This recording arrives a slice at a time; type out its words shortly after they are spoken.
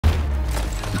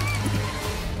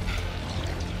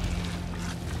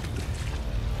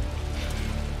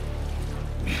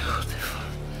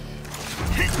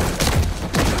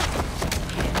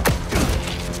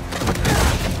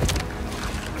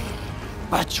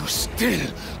you still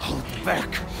hold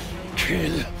back?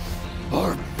 Kill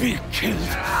or be killed.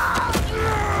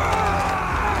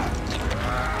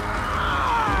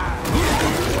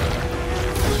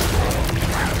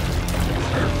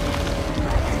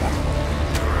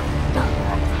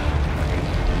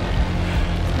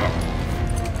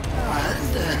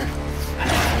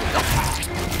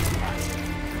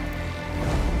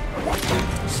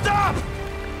 Stop!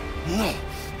 No.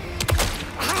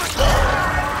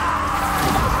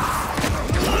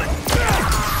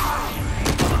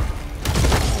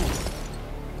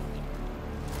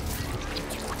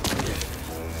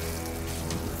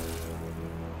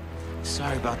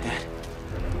 Sorry about that.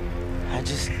 I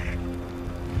just...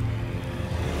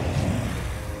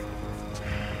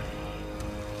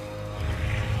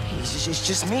 It's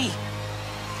just me.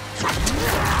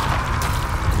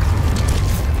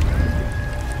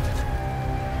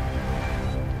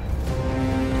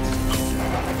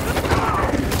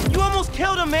 You almost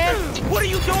killed him, man! What are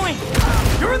you doing?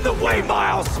 You're in the way,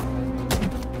 Miles!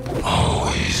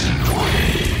 Always in the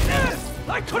way.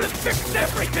 I could have fixed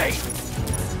everything!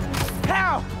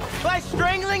 How? By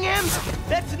strangling him?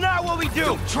 That's not what we do!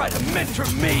 Don't try to mentor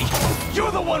me!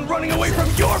 You're the one running away from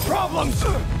your problems!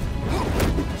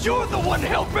 You're the one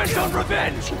hell-bent on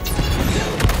revenge!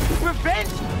 Revenge?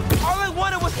 All I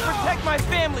wanted was to protect my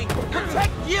family!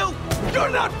 Protect you! You're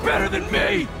not better than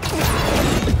me!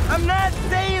 I'm not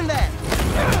saying that!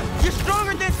 You're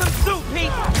stronger than some soup,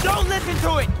 Pete! Don't listen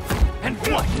to it! And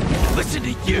what? Listen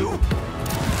to you?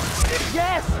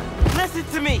 Yes! Listen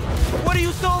to me! What are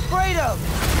you so afraid of?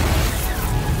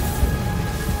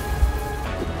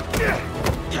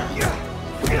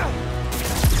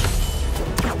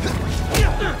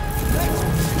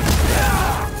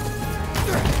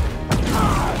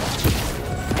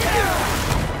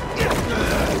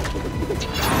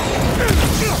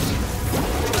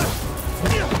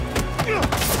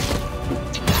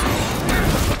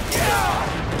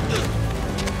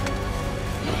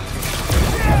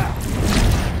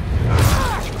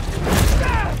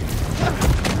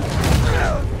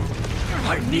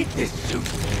 I need this suit.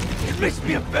 It makes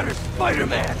me a better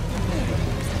Spider-Man.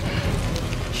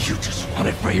 You just want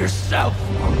it for yourself.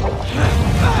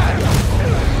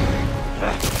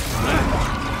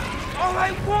 All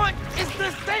I want is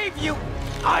to save you!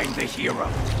 I'm the hero.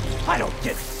 I don't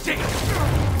get sick.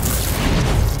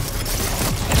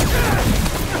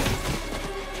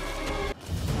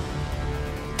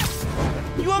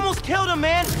 You almost killed him,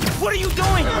 man! What are you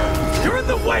doing? You're in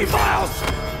the way, Miles!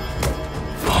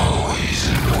 Always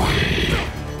in the way.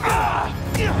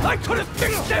 I could have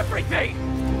fixed everything!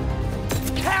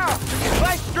 How?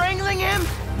 By strangling him?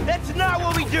 That's not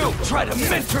what we do! Don't try to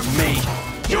mentor me!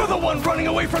 You're the one running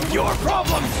away from your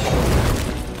problems!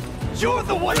 You're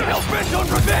the one hell-bent on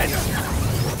revenge!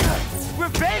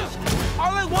 Revenge?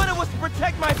 All I wanted was to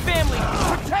protect my family!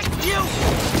 Protect you!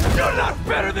 You're not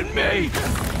better than me!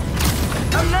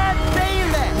 I'm not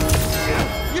saying that!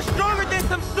 You're stronger than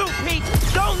some soup, Pete!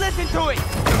 Don't listen to it!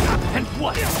 And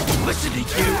what? Listen to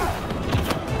you?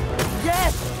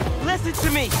 Yes! Listen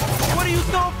to me! What are you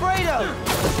so afraid of?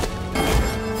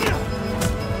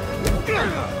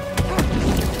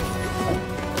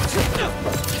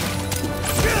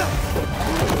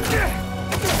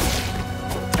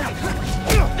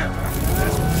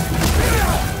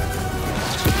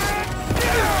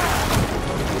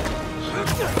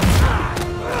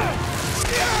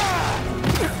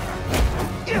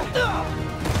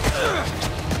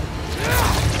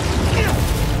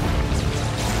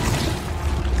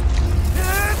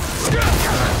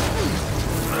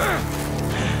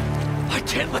 I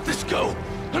can't let this go!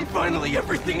 I'm finally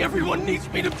everything everyone needs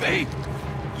me to be!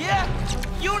 Yeah?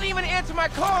 You don't even answer my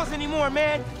calls anymore,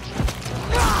 man!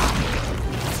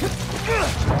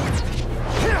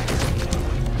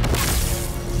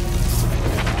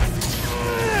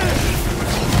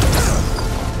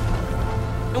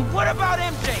 And what about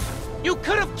MJ? You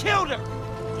could have killed her!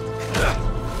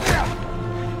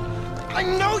 I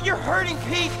know you're hurting,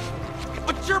 Pete,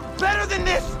 but you're better than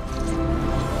this!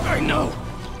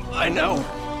 I know,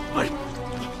 but...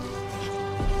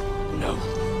 No.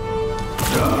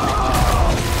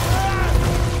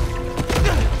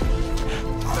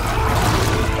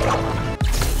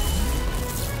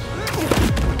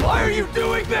 Why are you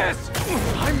doing this?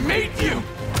 I made you!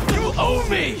 You owe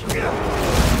me!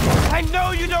 I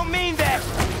know you don't mean that!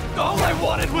 All I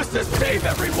wanted was to save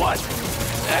everyone!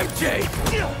 MJ!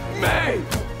 May!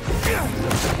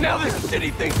 Now this city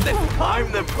thinks that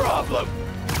I'm the problem!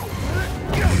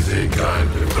 You think I'm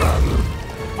the problem?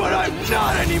 But I'm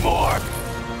not anymore!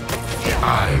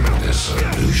 I'm the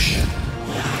solution.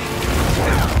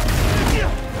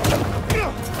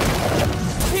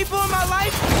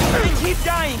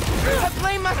 dying. I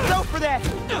blame myself for that.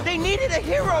 They needed a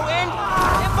hero, and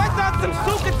if I thought some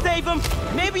suit could save them,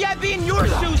 maybe I'd be in your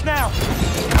shoes now.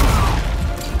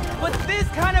 But this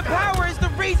kind of power is the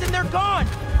reason they're gone.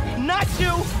 Not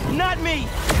you, not me.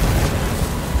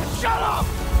 Shut up!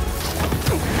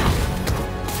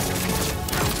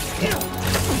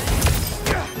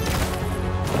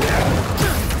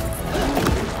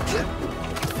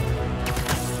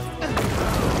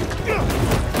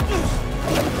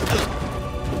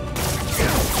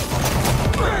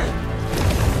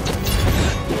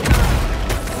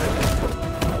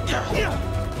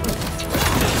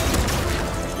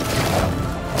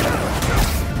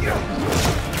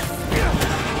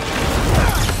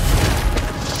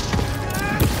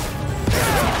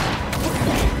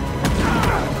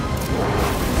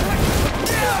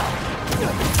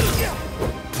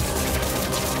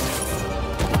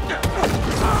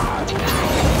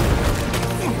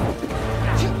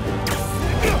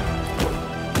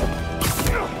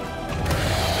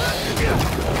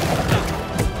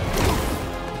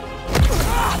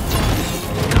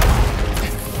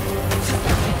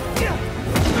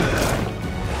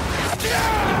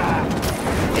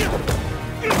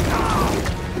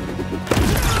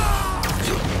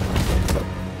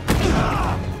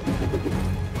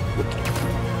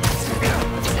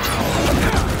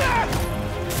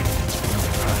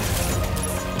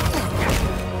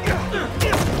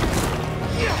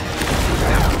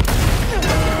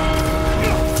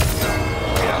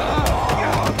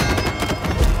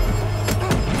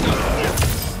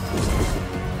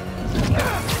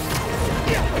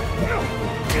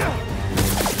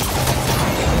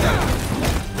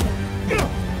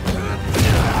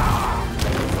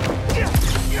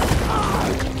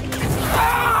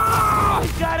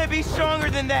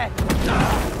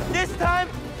 This time,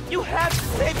 you have to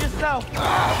save yourself.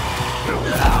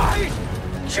 I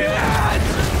can't!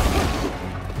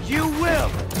 You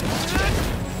will.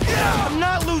 I'm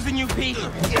not losing you, Pete.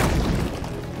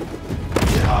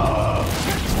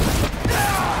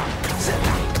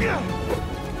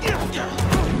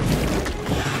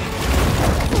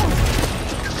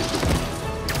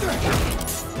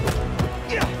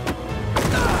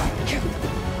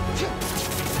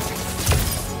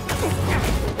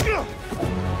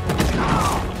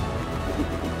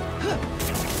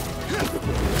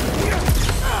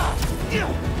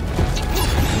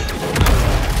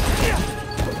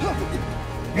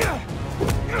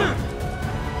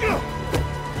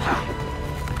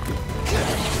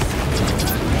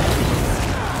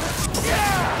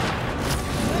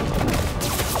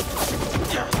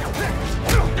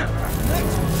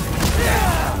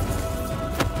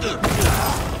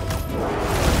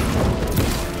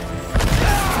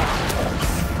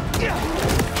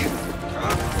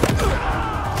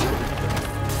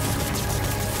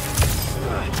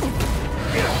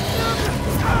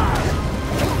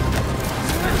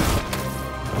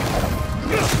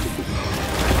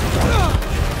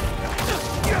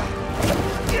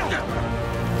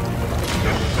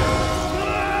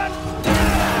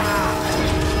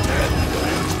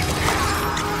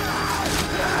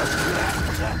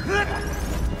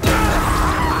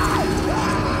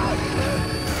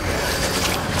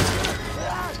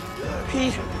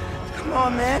 Pete, come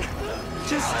on, man.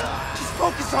 Just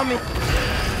focus on me.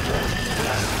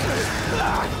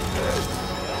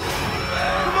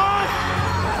 Come on!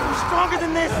 I'm stronger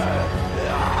than this.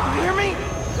 You hear me?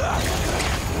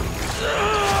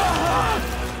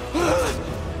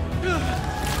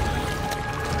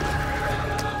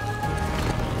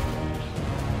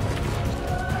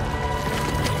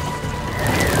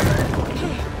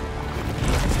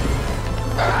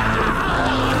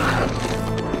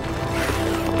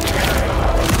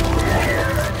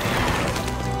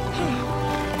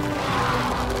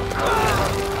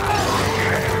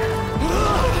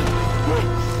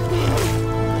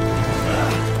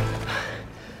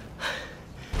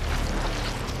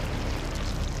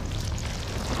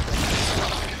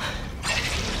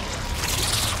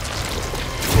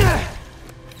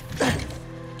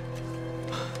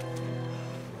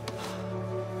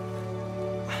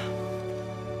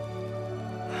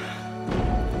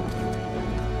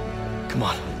 Come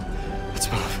on,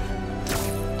 let's move.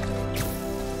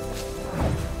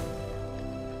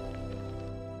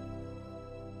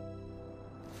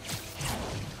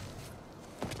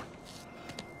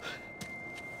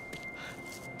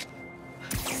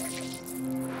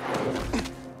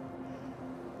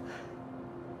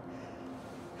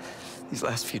 These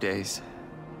last few days...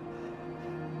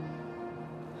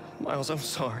 Miles, I'm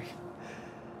sorry.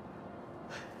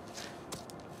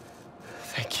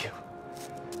 Thank you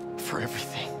for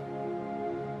everything.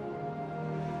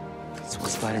 It's What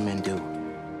Spider-Man do?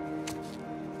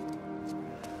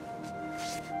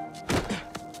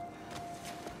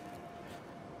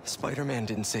 Spider-Man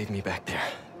didn't save me back there.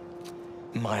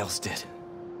 Miles did.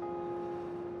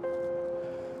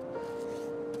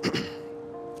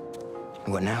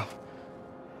 What now?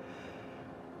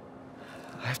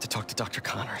 I have to talk to Dr.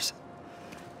 Connors.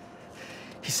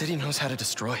 He said he knows how to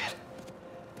destroy it.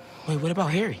 Wait, what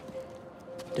about Harry?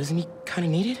 Doesn't he kind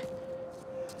of need it?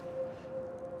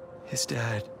 His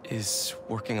dad is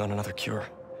working on another cure.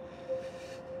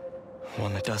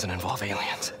 One that doesn't involve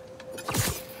aliens.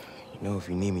 You know, if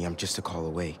you need me, I'm just a call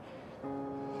away.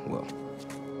 Well,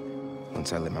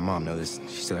 once I let my mom know this,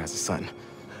 she still has a son.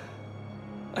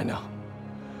 I know.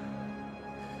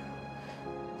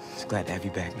 Just glad to have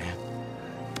you back, man.